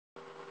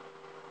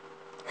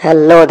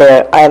Hello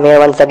there, I am here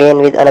once again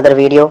with another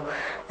video,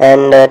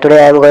 and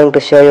today I am going to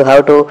show you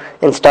how to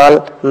install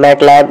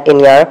MATLAB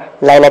in your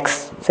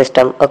Linux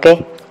system.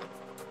 Okay,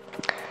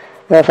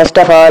 first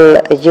of all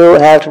you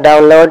have to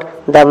download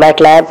the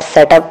MATLAB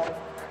setup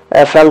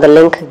from the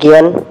link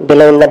given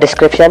below in the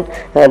description.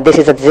 This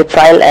is a zip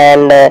file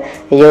and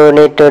you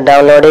need to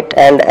download it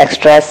and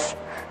extract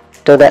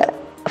to the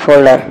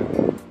folder,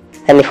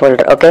 any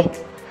folder. Okay,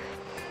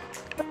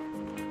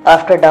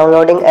 after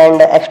downloading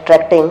and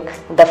extracting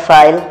the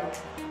file,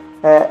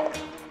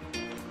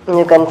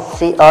 you can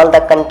see all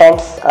the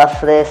contents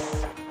of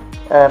this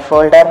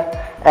folder,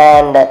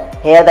 and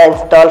here the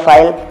install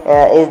file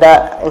is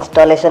the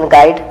installation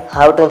guide,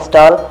 how to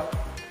install.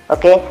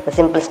 Okay, the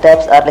simple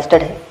steps are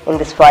listed in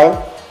this file,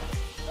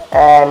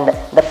 and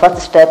the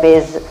first step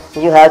is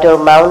you have to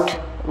mount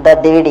the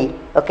DVD.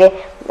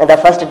 Okay, the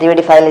first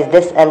DVD file is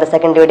this and the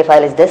second DVD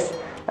file is this.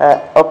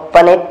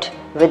 Open it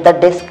with the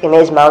disk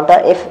image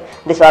mounter. If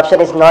this option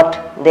is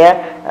not there,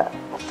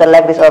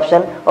 select this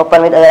option,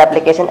 open with other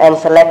application and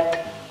select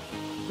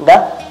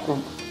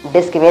the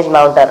disk image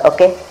mounter.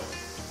 Okay,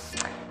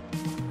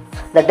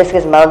 the disk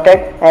is mounted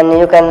and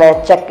you can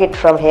check it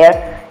from here.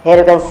 Here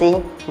you can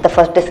see the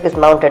first disk is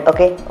mounted.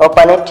 Okay,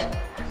 open it,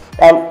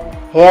 and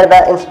here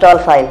the install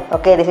file.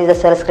 Okay, this is a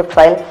shell script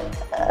file.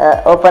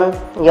 Open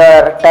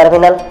your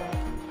terminal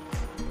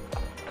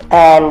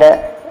and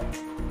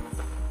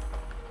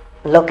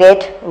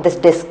locate this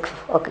disk.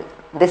 Okay,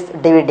 this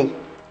DVD.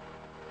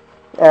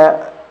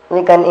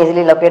 We can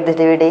easily locate this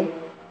DVD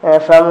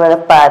from the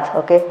path.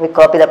 Okay, we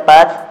copy the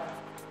path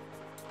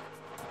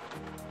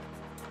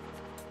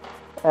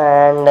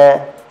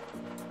and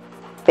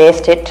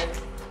paste it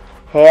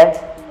here,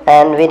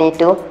 and we need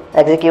to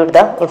execute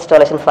the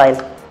installation file.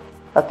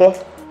 Okay,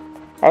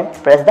 and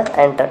press the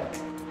enter.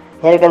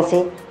 Here you can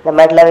see the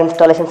MATLAB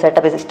installation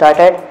setup is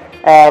started,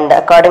 and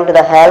according to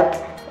the help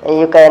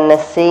you can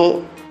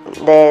see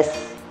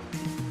this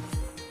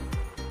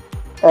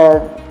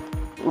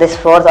this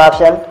fourth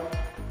option,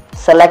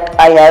 select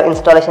I have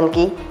installation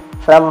key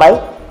from my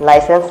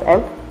license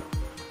and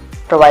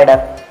provider.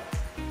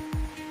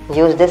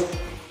 Use this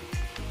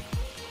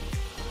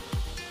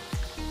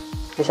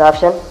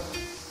option,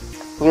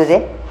 use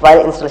a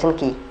file installation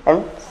key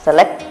and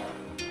select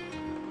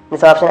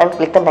this option and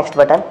click the next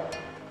button.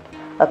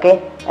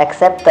 Okay,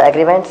 accept the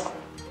agreements,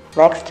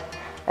 next,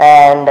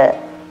 and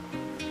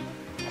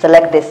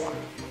select this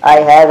I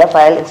have the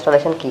file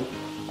installation key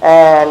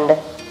and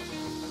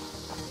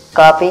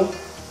copy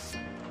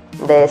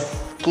this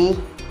key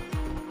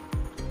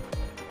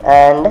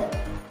and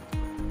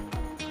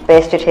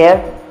paste it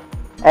here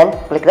and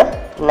click the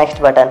next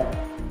button,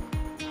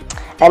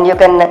 and you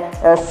can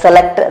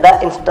select the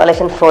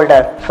installation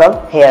folder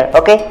from here.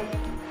 Okay,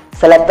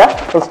 select the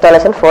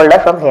installation folder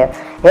from here.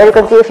 Here you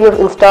can see if you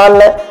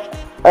install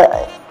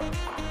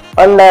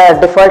on the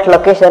default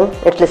location,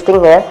 it's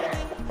listing here.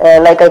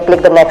 Like I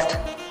click the next.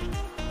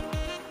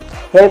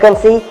 Here you can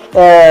see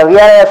we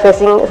are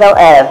facing some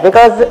error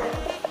because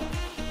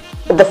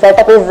the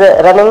setup is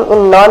running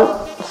in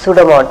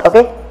non-sudo mode.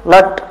 Okay,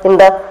 not in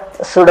the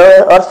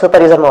sudo or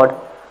super user mode.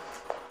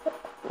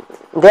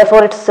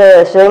 Therefore it's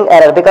showing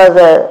error because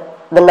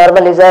the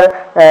normal user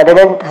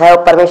didn't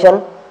have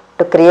permission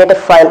to create a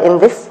file in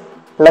this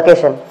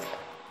location.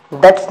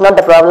 That's not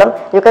the problem.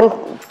 You can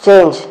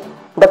change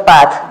the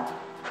path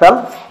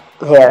from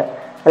here.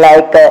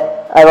 Like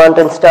I want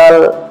to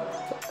install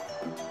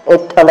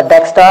it on the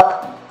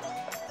desktop.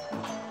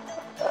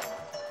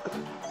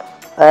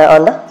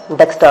 On the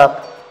desktop,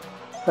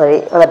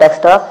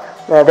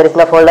 there is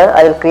no folder.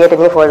 I will create a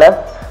new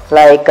folder,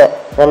 like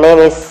the name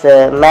is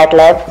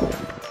MATLAB.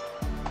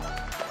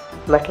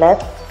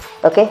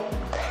 Okay,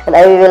 and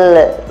I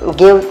will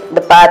give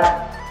the path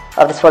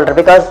of this folder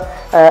because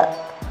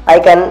I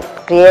can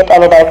create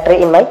any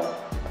directory in my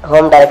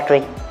home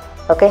directory.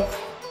 Okay,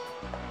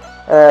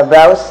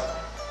 browse,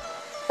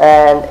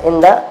 and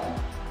in the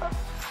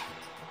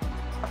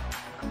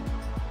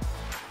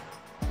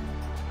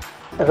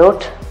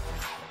root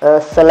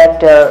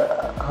select your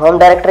home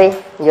directory,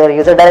 your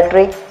user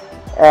directory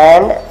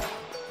and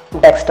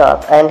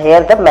desktop, and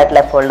here the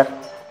MATLAB folder.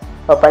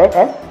 Open it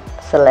and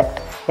select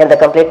here the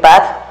complete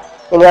path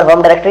in your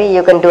home directory.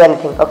 You can do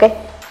anything. Okay,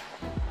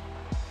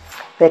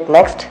 click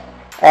next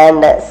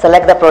and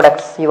select the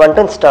products you want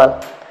to install.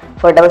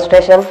 For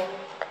demonstration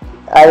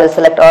I will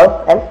select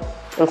all and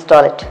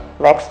install it.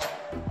 Next,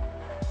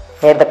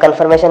 here the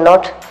confirmation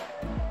note,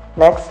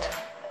 next,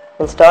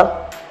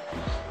 install,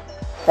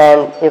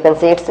 and you can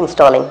see it's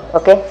installing.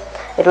 Okay,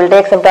 it will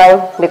take some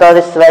time because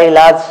it's very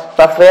large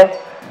software,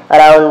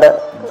 around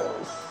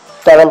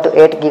 7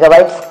 to 8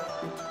 gigabytes,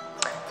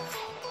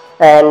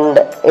 and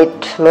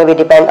it maybe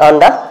depend on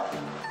the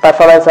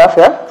performance of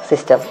your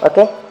system.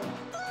 Okay,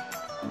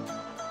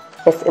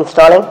 it's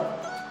installing.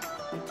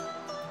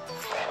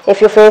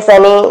 If you face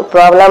any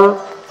problem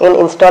in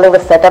installing the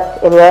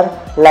setup in your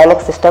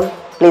Linux system,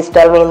 please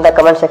tell me in the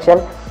comment section.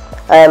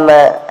 I am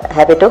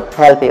happy to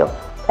help you.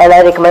 And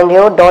I recommend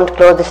you don't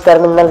close this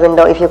terminal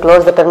window. If you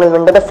close the terminal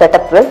window, the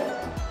setup will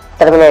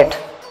terminate.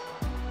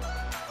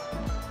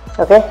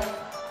 Okay,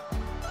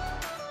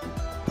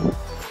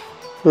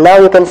 now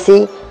you can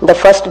see the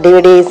first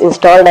DVD is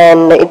installed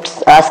and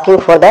it's asking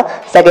for the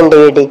second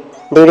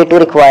DVD2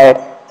 required.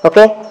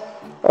 Okay,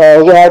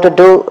 you have to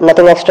do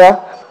nothing extra.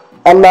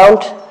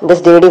 Unmount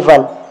this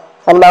DVD1,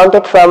 unmount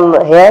it from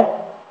here,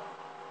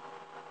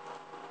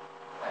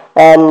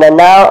 and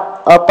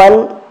now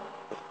open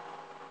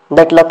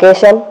that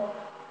location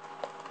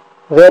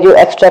where you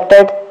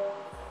extracted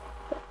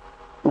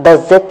the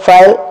zip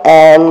file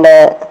and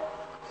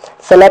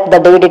select the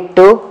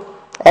DVD2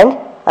 and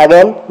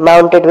again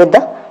mount it with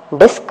the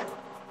disk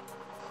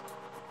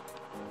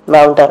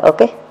mounter.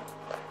 Okay,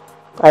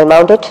 I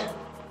mount it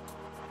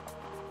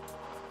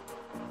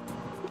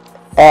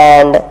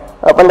and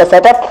open the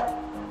setup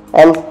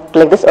and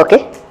click this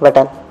OK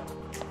button.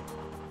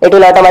 It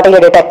will automatically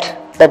detect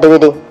the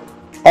DVD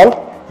and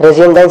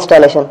resume the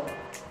installation.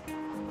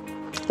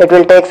 It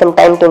will take some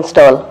time to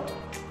install.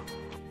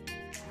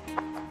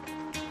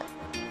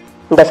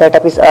 The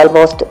setup is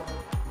almost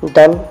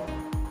done.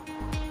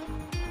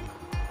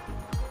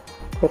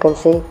 You can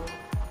see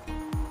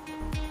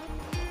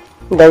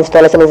the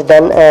installation is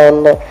done,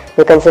 and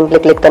you can simply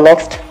click the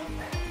next,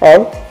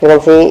 and you can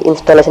see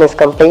installation is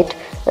complete.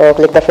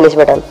 Click the finish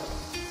button.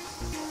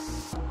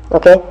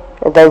 Okay,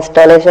 the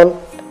installation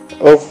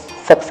is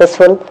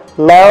successful.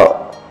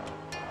 Now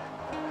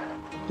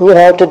you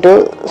have to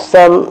do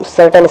some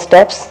certain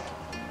steps.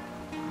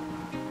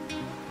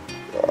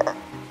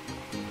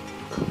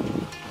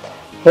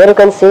 Here you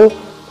can see,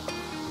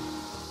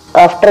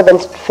 after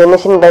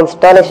finishing the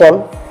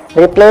installation,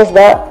 replace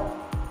the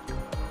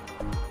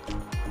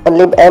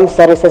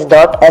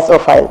libmservices.so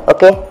file.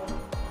 Okay,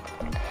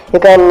 you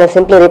can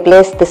simply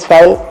replace this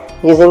file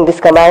using this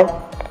command.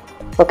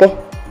 Okay,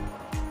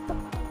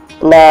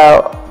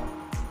 now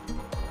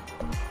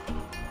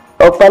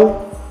open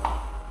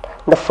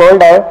the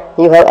folder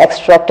you have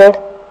extracted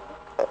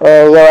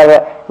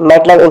your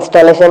MATLAB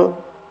installation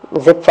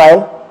zip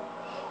file.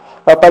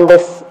 Open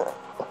this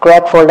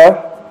crack folder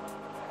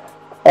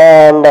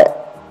and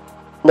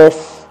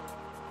this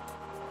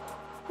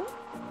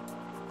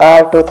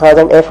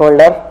R2017a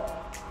folder,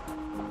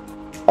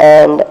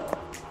 and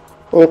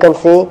you can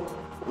see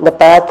the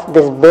path,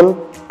 this bin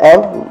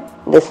and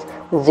this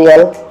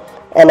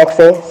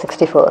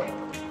GL-NXA64.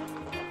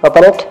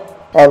 Open it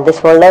and this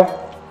folder,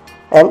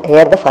 and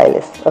here the file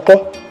is.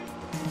 Okay,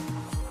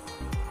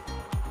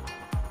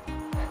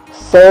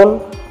 same,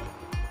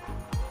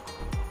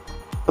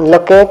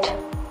 locate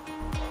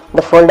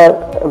the folder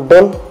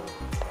bin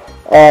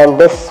and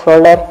this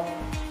folder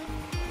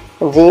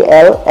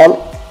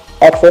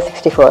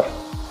GL-NXA64.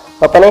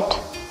 Open it,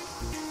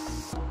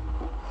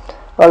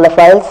 all the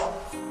files,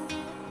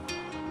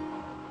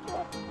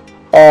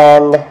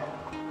 and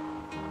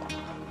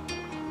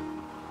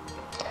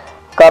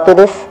copy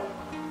this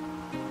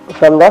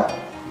from the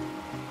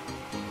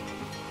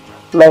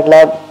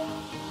MATLAB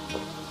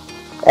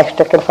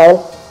extracted file.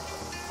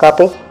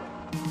 Copy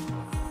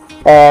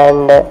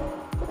and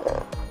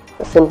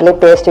simply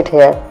paste it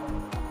here.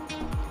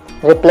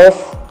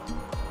 Replace.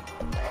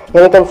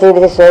 Here you can see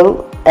this is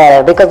showing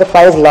error because the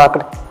file is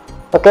locked.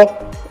 Okay,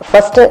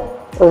 first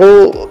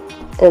we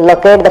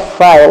locate the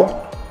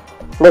file,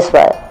 this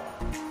file,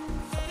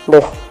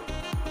 this.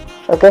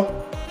 Okay,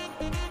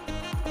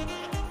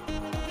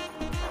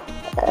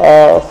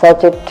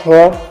 search it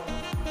here.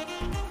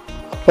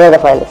 Here the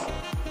file is.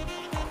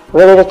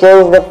 We need to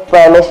change the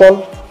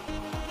permission.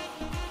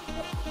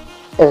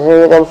 As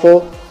you can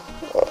see,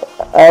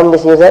 I am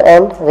this user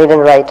and read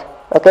and write.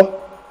 Okay,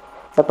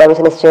 the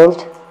permission is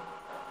changed,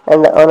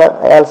 and the owner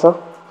I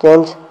also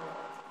change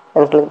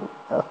and click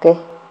OK.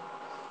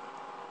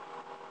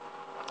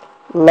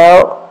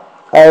 Now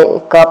I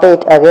copy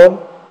it again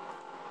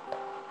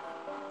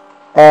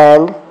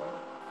and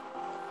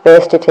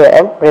paste it here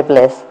and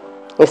replace.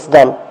 It's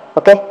done.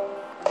 Okay,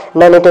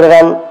 now need to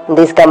run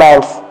these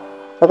commands.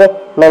 Okay,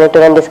 now need to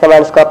run this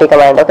commands, copy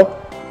command. Okay,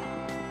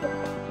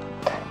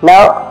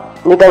 now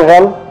you can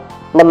run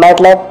the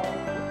MATLAB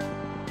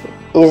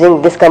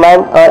using this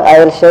command, or I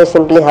will show you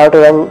simply how to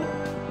run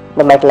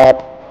the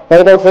MATLAB. Here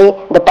you can see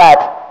the path,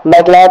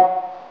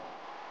 MATLAB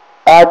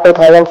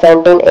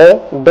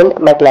R2017a bin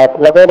MATLAB.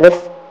 Locate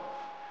this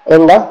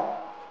in the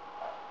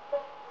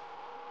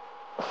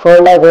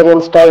folder where you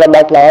install the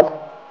MATLAB.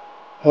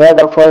 Here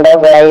the folder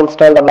where I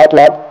installed the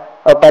MATLAB.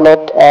 Open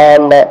it,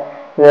 and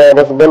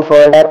this bin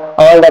folder,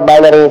 all the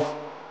binaries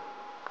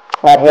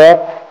are here,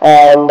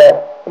 and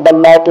the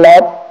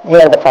MATLAB,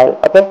 here the file.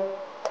 Okay,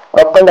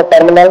 open the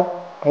terminal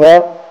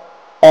here,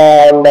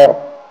 and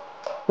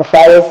the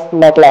file is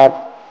MATLAB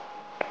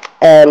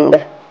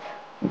and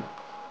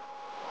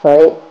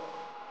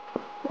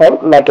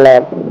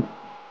MATLAB.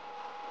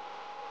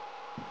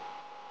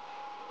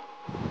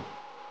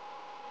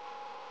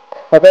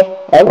 Okay,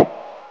 and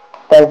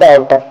press the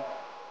enter.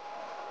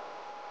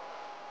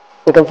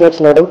 You can see it's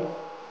loading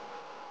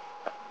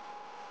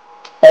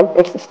and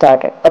it's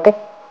started. Okay,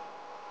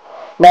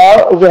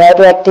 now you have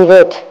to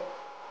activate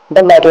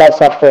the MATLAB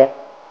software.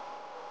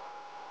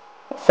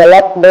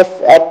 Select this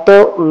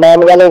active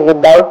manually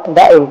without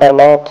the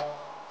internet.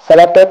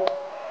 select it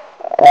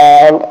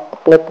and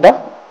click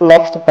the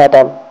next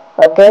button.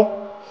 Okay,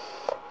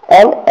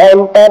 and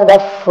enter the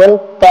full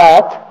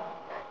path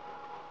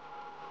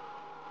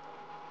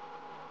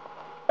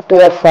to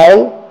your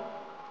file.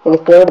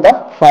 Include the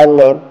file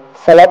name.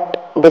 Select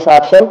this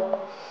option,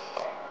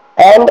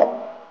 and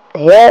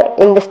here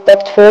in this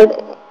text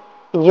field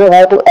you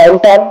have to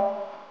enter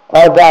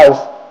or browse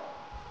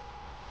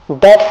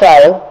that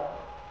file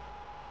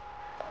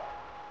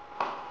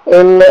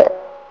in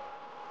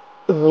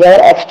your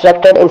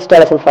extracted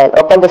installation file.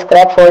 Open the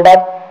scrap folder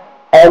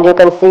and you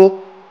can see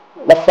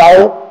the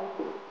file,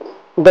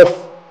 this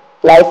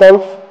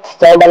license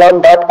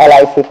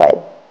standalone.lic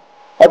file.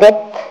 Okay,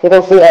 you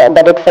can see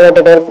the file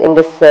details in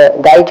this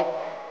guide.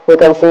 You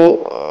can see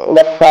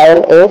the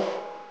file is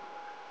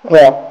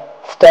here,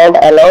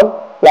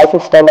 standalone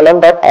license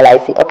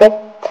standalone.lic.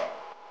 Okay,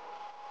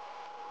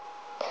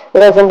 you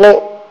can simply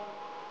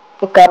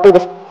copy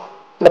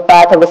the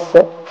path of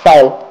this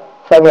file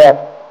from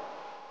here.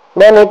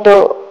 No need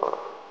to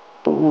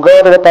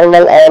go to the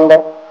terminal and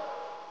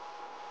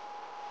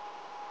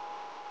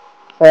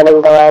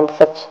running command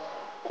such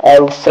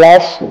and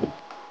slash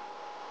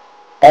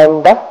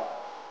and the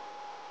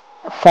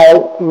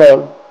file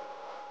name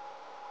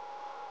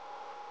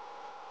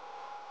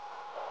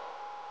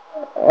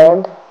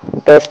and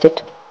paste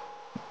it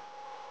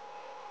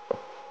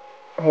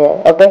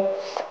here. Okay,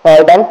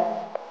 all done.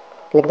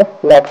 Click the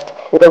next.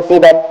 You can see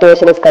that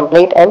activation is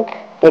complete and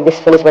click this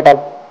finish button.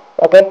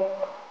 Okay,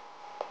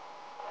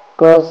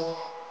 close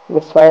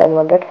this file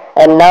unwanted.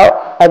 And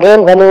now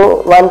again, when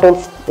you want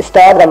to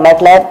start the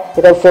MATLAB,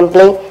 you can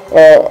simply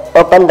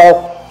open the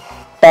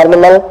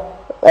terminal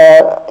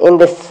in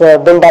this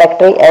bin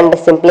directory and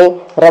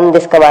simply run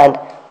this command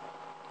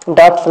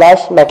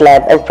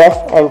 /MATLAB and press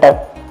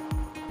enter.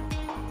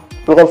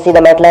 You can see the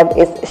MATLAB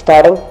is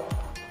starting.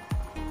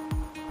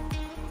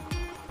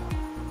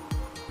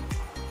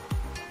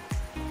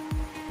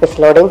 It's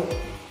loading.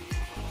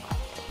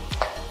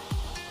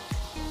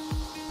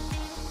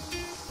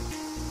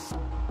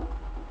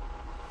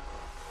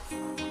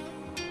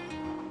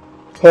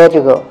 Here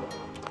you go.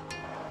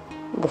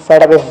 The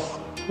setup is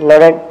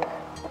loaded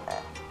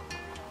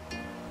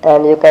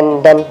and you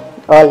can done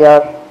all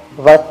your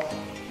work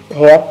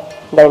here.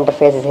 The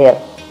interface is here.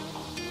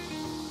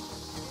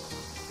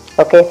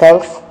 Okay,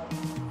 thanks.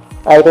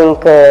 I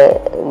think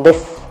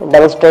this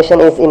demonstration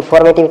is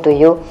informative to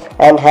you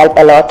and help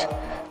a lot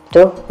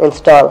to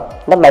install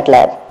the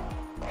MATLAB.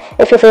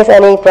 If you face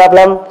any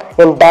problem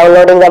in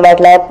downloading the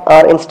MATLAB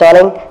or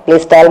installing,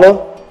 please tell me.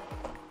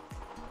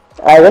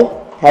 I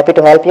will happy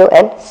to help you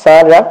and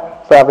solve your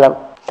problem.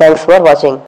 Thanks for watching.